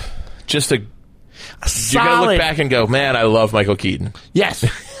a solid. You're gonna look back and go, man, I love Michael Keaton. Yes,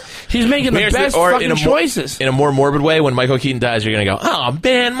 he's making the best fucking choices. In a more morbid way, when Michael Keaton dies, you're gonna go, oh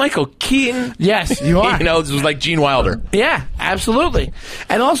man, Michael Keaton. Yes, you are. This was like Gene Wilder. Yeah, absolutely.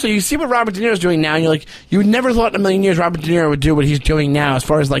 And also, you see what Robert De Niro's doing now, and you're like, you would never thought in a million years Robert De Niro would do what he's doing now, as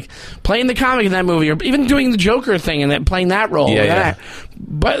far as like playing the comic in that movie, or even doing the Joker thing and then playing that role. Yeah.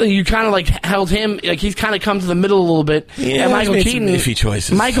 But you kind of like held him, like he's kind of come to the middle a little bit. Yeah, and Michael Keaton, iffy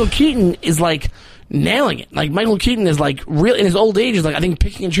choices. Michael Keaton is like nailing it. Like Michael Keaton is like real in his old age, is like I think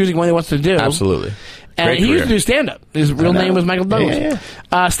picking and choosing what he wants to do. Absolutely. And he used to do stand-up. His real name was Michael Douglas.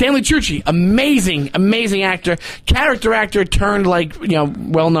 Yeah. Stanley Tucci, amazing actor. Character actor turned,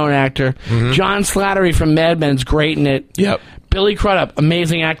 well-known actor. Mm-hmm. John Slattery from Mad Men's great in it. Yep. Billy Crudup,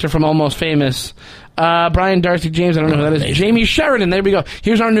 amazing actor from Almost Famous. Brian Darcy James, I don't know who that is. Jamie Sheridan, there we go.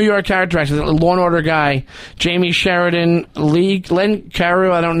 Here's our New York character actor, the Law and Order guy. Jamie Sheridan, Len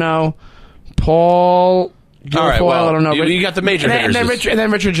Carew, I don't know. Paul... All right, well, I don't know. You got the major hitters. And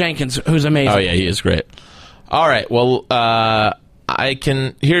then Richard Jenkins, who's amazing. Oh, yeah, he is great. All right, well,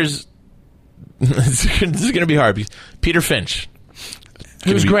 here's... this is going to be hard. Because Peter Finch.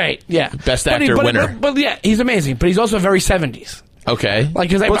 He was great, yeah. Best actor winner. But yeah, he's amazing. But he's also very 70s. Okay.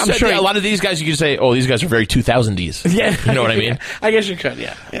 Because I'm sure... a lot of these guys, you could say, these guys are very 2000s. Yeah. You know what I mean? I guess you could,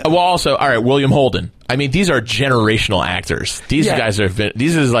 yeah. Well, also, all right, William Holden. I mean, these are generational actors. These guys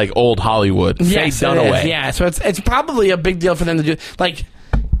these is like old Hollywood. Yes, Faye Dunaway. Yeah, so it's probably a big deal for them to do. Like,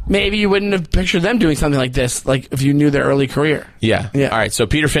 maybe you wouldn't have pictured them doing something like this, like if you knew their early career. Yeah. All right, so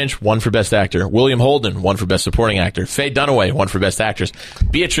Peter Finch won for Best Actor. William Holden won for Best Supporting Actor. Faye Dunaway won for Best Actress.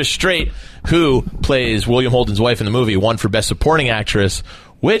 Beatrice Straight, who plays William Holden's wife in the movie, won for Best Supporting Actress,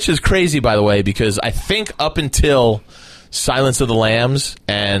 which is crazy, by the way, because I think up until Silence of the Lambs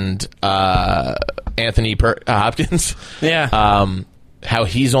and Anthony Hopkins, how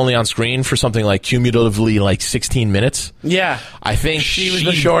he's only on screen for something like cumulatively like 16 minutes. Yeah. I think she was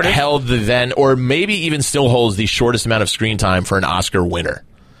the shortest. Held the then, or maybe even still holds the shortest amount of screen time for an Oscar winner,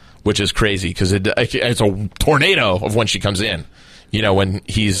 which is crazy because it's a tornado of when she comes in. You know, when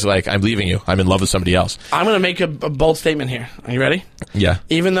he's like, I'm leaving you. I'm in love with somebody else. I'm going to make a bold statement here. Are you ready? Yeah.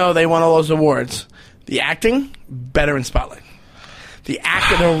 Even though they won all those awards, the acting, better in Spotlight. The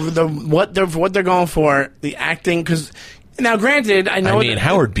acting, what they're going for, the acting, because... Now, granted, I know...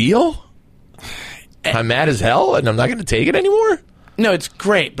 Howard Beale? I'm mad as hell, and I'm not going to take it anymore? No, it's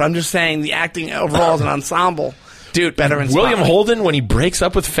great, but I'm just saying the acting overall as an ensemble... Dude, better in William Spotlight. Holden, when he breaks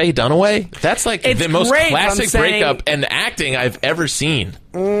up with Faye Dunaway, that's like it's the most great, classic breakup and acting I've ever seen.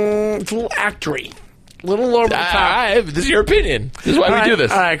 It's a little actory. A little over the top. This is your opinion. This is why we do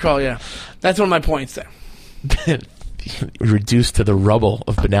this. All right, cool, yeah. That's one of my points there. Reduced to the rubble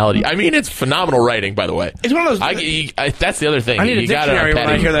of banality. I mean, it's phenomenal writing, by the way. It's one of those... that's the other thing. I need a dictionary when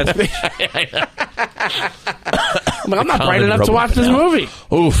I hear that speech. I'm not bright enough to watch this movie.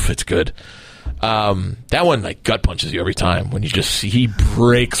 Oof, it's good. That one like gut punches you every time when you just see he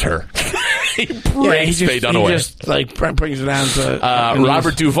breaks her. He breaks Faye Dunaway. He just like brings it down to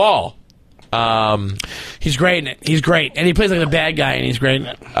Robert Duvall. He's great in it. He's great, and he plays like the bad guy, and he's great in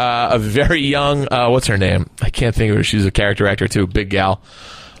it. A very young, what's her name? I can't think of her. She's a character actor too, big gal.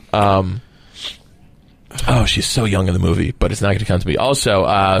 She's so young in the movie, but it's not going to come to me.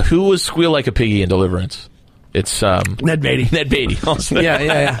 Also, who was Squeal Like a Piggy in Deliverance? It's Ned Beatty. Ned Beatty. Also.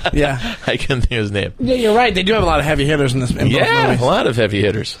 Yeah. I can't think of his name. Yeah, you're right. They do have a lot of heavy hitters in this. In both movies. A lot of heavy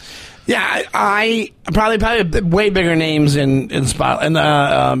hitters. Yeah, I probably way bigger names in Spot and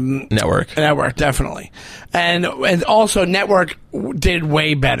Network. Network, definitely, and also Network did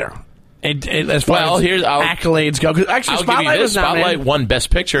way better. As far as accolades go, because actually Spotlight won Best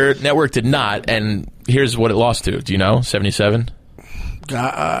Picture. Network did not, and here's what it lost to. Do you know? 77.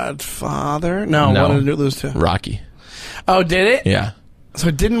 Godfather? No. What did it lose to? Rocky. Oh, did it? Yeah. So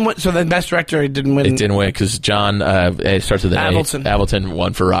it didn't win. So the Best Director didn't win. It didn't win because John it starts with an Avildsen. Avildsen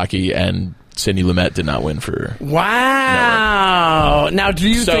won for Rocky, and Sidney Lumet did not win for. Wow. Network. Now, do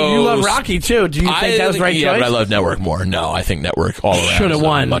you think you love Rocky too? Do you think that was the right choice? Yeah, but I love Network more. No, I think Network all around should have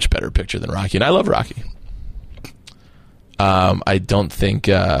won. A much better picture than Rocky, and I love Rocky. I don't think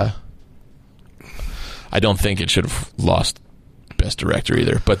it should have lost Best Director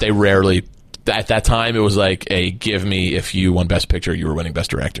either, but they rarely. At that time, it was like a give me if you won Best Picture, you were winning Best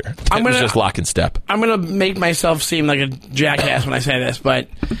Director. It was just lock and step. I'm going to make myself seem like a jackass when I say this, but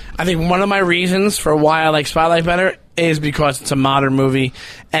I think one of my reasons for why I like Spotlight better is because it's a modern movie.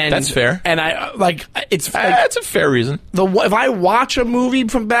 And that's fair. And I like it's. That's a fair reason. If I watch a movie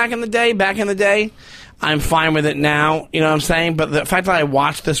from back in the day, I'm fine with it now. You know what I'm saying? But the fact that I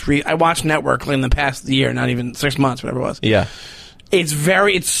watched I watched Network in the past year, not even 6 months, whatever it was. Yeah. It's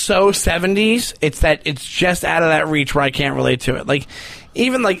so 70s. It's just out of that reach where I can't relate to it.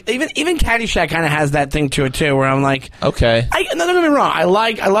 Even Caddyshack kind of has that thing to it too, where I'm like, okay. Don't get me wrong. I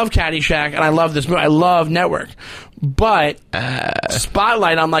love Caddyshack and I love this movie. I love Network, but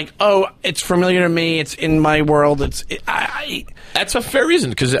Spotlight, I'm like, oh, it's familiar to me. It's in my world. That's a fair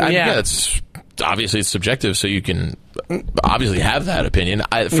reason because it's obviously it's subjective, so you can obviously have that opinion.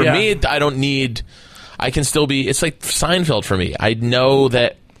 For me, I don't need. I can still be... It's like Seinfeld for me. I know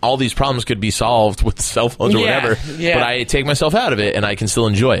that all these problems could be solved with cell phones or whatever, but I take myself out of it and I can still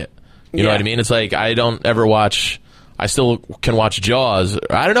enjoy it. You know what I mean? It's like I don't ever watch... I still can watch Jaws.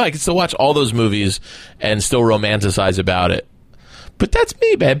 I don't know. I can still watch all those movies and still romanticize about it. But that's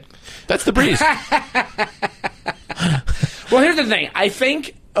me, babe. That's the breeze. Well, here's the thing. I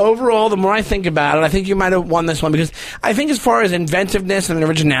think... Overall, the more I think about it, I think you might have won this one because I think as far as inventiveness and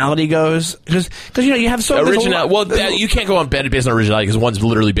originality goes, because you have so original. You can't go on based on originality because one's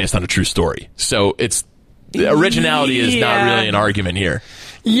literally based on a true story. So originality is not really an argument here.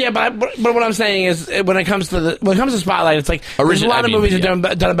 Yeah, but what I'm saying is when it comes to Spotlight, it's like there's a lot of movies done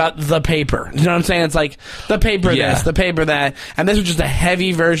about the paper. You know what I'm saying? It's like the paper this, the paper that, and this was just a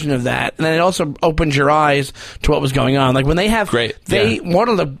heavy version of that. And then it also opens your eyes to what was going on. Like when they have one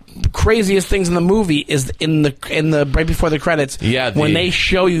of the craziest things in the movie is in the right before the credits. Yeah, when they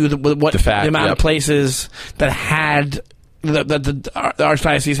show you the amount of places that had the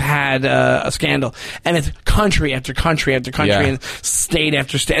archdiocese had a scandal, and it's country after country after country, and state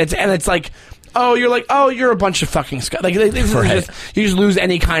after state, and it's like, you're a bunch of fucking scum. Like, you just lose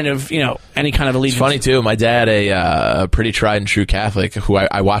any kind of allegiance. It's funny too. My dad, a pretty tried and true Catholic, who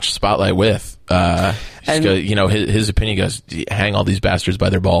I watched Spotlight with. And his opinion goes, hang all these bastards by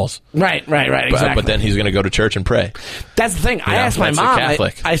their balls. Right, exactly. But then he's going to go to church and pray. That's the thing. I asked my mom.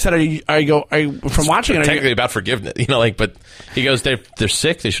 I said, "Are you from watching it?" Technically about forgiveness, but he goes, they're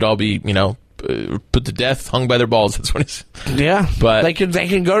sick. They should all be, put to death, hung by their balls. That's what he said. Yeah, but they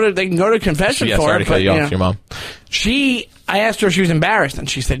can go to confession for sorry it. To cut you off, your mom. I asked her if she was embarrassed, and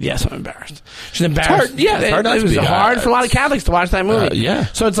she said, "Yes, I'm embarrassed." She's embarrassed. It was hard for a lot of Catholics to watch that movie.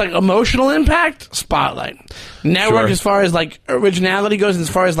 So it's like emotional impact, Spotlight. Network, as far as like originality goes, and as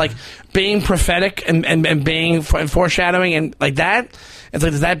far as like being prophetic and being foreshadowing and like that. It's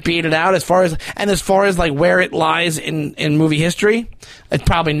like, does that beat it out as far as like where it lies in movie history? It's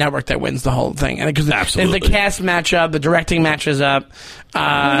probably Network that wins the whole thing, and because the cast match up, the directing matches up.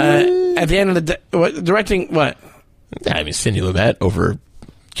 At the end of the day, directing what? I mean, Sidney Lumet over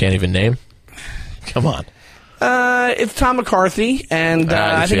can't even name. Come on. It's Tom McCarthy, and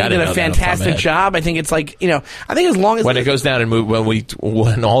I think he did a fantastic job. I think it's like, I think as long as when it goes down and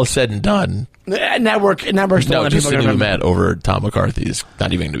when all is said and done, Network's the one that just people Sidney Lumet over Tom McCarthy is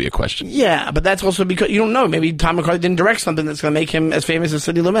not even going to be a question. Yeah, but that's also because you don't know. Maybe Tom McCarthy didn't direct something that's going to make him as famous as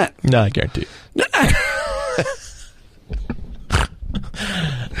Sidney Lumet. No, I guarantee.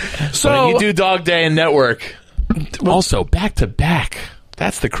 So you do Dog Day and Network. Also, back to back.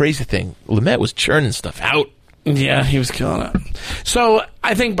 That's the crazy thing. Lumet was churning stuff out. Yeah, he was killing it. So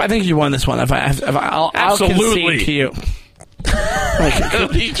I think you won this one. I'll concede to you.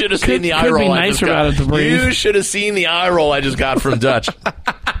 You should have seen the eye roll. You should have seen the eye roll I just got from Dutch.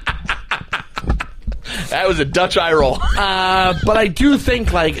 That was a Dutch eye roll. But I do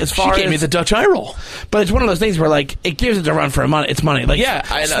think, like, as far as... She gave me the Dutch eye roll. But it's one of those things where, like, it gives it a run for money. It's money. Like, yeah,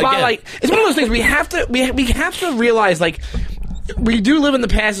 Spotlight. It's one of those things we have to realize, like, we do live in the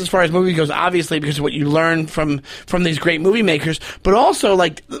past as far as movies goes, obviously, because of what you learn from these great movie makers. But also,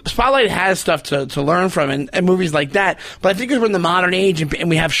 like, Spotlight has stuff to learn from and movies like that. But I think because we're in the modern age and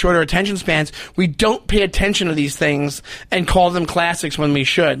we have shorter attention spans, we don't pay attention to these things and call them classics when we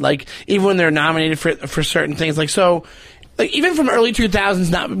should. Like, even when they're nominated for certain things. Like, so... Like, even from early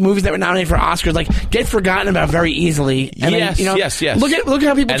 2000s, movies that were nominated for Oscars, like, get forgotten about very easily. And yes, then, yes. Look at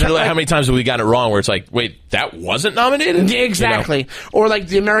how people... And how many times have we gotten it wrong where it's like, wait, that wasn't nominated? Yeah, exactly. Or like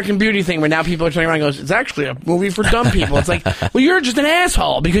the American Beauty thing where now people are turning around and goes, it's actually a movie for dumb people. It's like, well, you're just an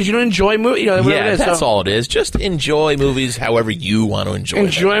asshole because you don't enjoy movies. Whatever it is. That's all it is. Just enjoy movies however you want to enjoy them.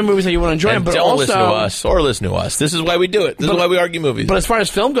 Enjoy movies how you want to enjoy them. But don't also, listen to us or listen to us. This is why we do it. This is why we argue movies. But as far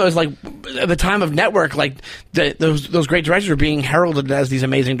as film goes, like, at the time of Network, like, those great directors were being heralded as these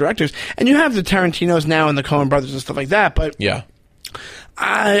amazing directors, and you have the Tarantinos now and the Coen brothers and stuff like that. But yeah,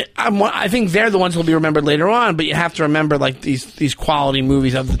 I think they're the ones who'll be remembered later on. But you have to remember like these quality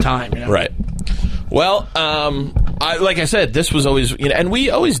movies of the time, right? Well, like I said, this was always, and we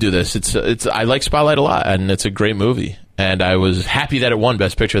always do this. It's I like Spotlight a lot, and it's a great movie, and I was happy that it won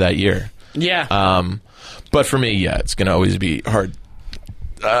Best Picture that year. Yeah. But for me, it's going to always be hard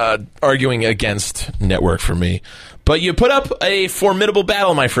arguing against Network for me. But you put up a formidable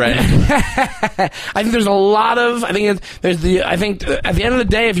battle, my friend. I think there's a lot of... I think at the end of the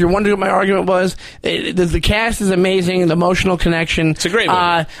day, if you're wondering what my argument was, the cast is amazing, the emotional connection. It's a great movie.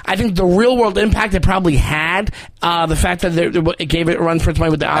 I think the real-world impact it probably had, the fact that it gave it a run for its money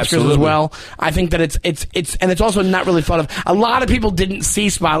with the Oscars Absolutely. as well. I think that it's also not really thought of. A lot of people didn't see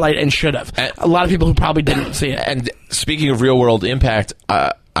Spotlight and should have. A lot of people who probably didn't see it. And speaking of real-world impact,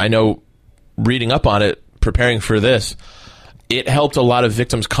 I know reading up on it, preparing for this, it helped a lot of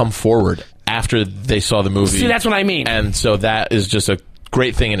victims come forward after they saw the movie. See, that's what I mean. And so that is just a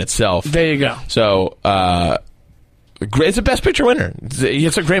great thing in itself. There you go. So, it's a Best Picture winner.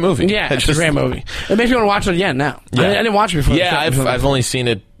 It's a great movie. Yeah, it's a great movie. It makes me want to watch it again now. Yeah. I didn't watch it before. Yeah, I've only seen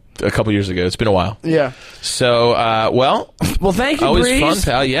it a couple years ago. It's been a while. Yeah. So, well, thank you, always Breeze.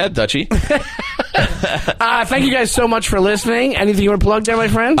 Fun, pal. Yeah, Dutchie. Thank you guys so much for listening. Anything you want to plug there, my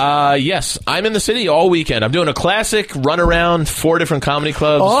friend? Yes. I'm in the city all weekend. I'm doing a classic run around 4 different comedy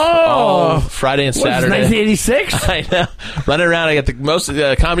clubs. Oh! Friday and Saturday. 1986? I know. Running around. I got the most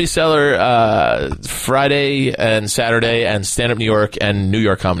Comedy Cellar Friday and Saturday, and Stand Up New York and New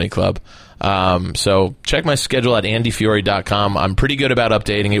York Comedy Club. So check my schedule at andyfiore.com. I'm pretty good about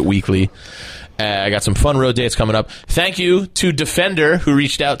updating it weekly. I got some fun road dates coming up. Thank you to Defender, who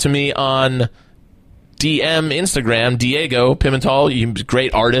reached out to me on DM Instagram Diego Pimentel. He's a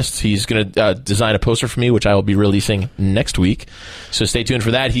great artist. He's going to design a poster for me, which I will be releasing next week. So stay tuned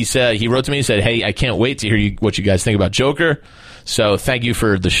for that. He wrote to me and said, "Hey, I can't wait to hear what you guys think about Joker." So thank you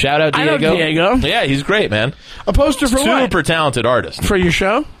for the shout out, Diego. I know Diego. Yeah, he's great, man. A poster for what? Super talented artist. For your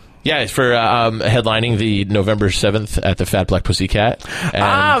show? Yeah, it's for headlining the November 7th at the Fat Black Pussycat.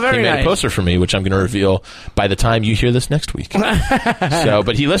 And very he made nice. a poster for me, which I'm going to reveal by the time you hear this next week.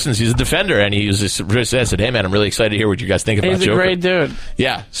 But he listens. He's a Defender, and he was just said, "Hey, man, I'm really excited to hear what you guys think about Joker." He's a great dude.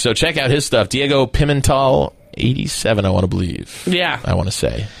 Yeah, so check out his stuff. Diego Pimentel 87, I want to believe. Yeah. I want to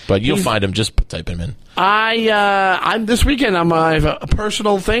say. But you'll find him. Just type him in. I'm this weekend. I have a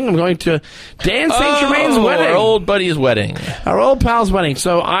personal thing. I'm going to Dan St. Germain's wedding. Our old buddy's wedding. Our old pal's wedding.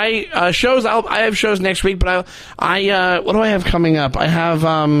 So I have shows next week, but I what do I have coming up? I have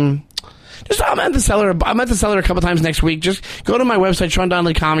I'm at the Cellar a couple times next week. Just go to my website,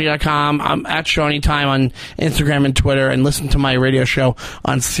 SeanDonnellyComedy.com. I'm at Show Anytime on Instagram and Twitter, and listen to my radio show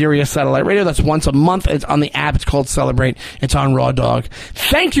on Sirius Satellite Radio. That's once a month. It's on the app. It's called Celebrate. It's on Raw Dog.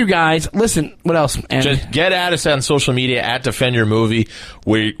 Thank you, guys. Listen, what else? Just get at us on social media at Defend Your Movie.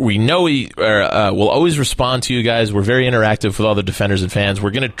 We know we'll always respond to you guys. We're very interactive with all the Defenders and fans.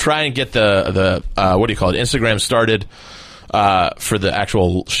 We're going to try and get the Instagram started. For the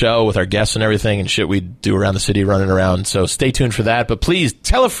actual show with our guests and everything and shit we do around the city running around. So stay tuned for that. But please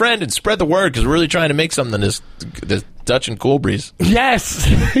tell a friend and spread the word because we're really trying to make something this Dutch and Cool Breeze. Yes.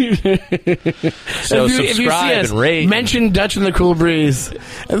 So subscribe and rate. Mention Dutch and the Cool Breeze.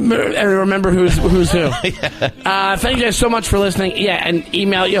 And remember who's who. Yeah. Thank you guys so much for listening. Yeah, and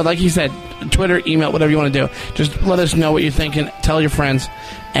email, like you said, Twitter, email, whatever you want to do. Just let us know what you're thinking. Tell your friends.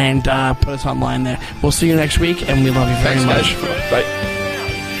 And put us online there. We'll see you next week, and we love you very much. Bye.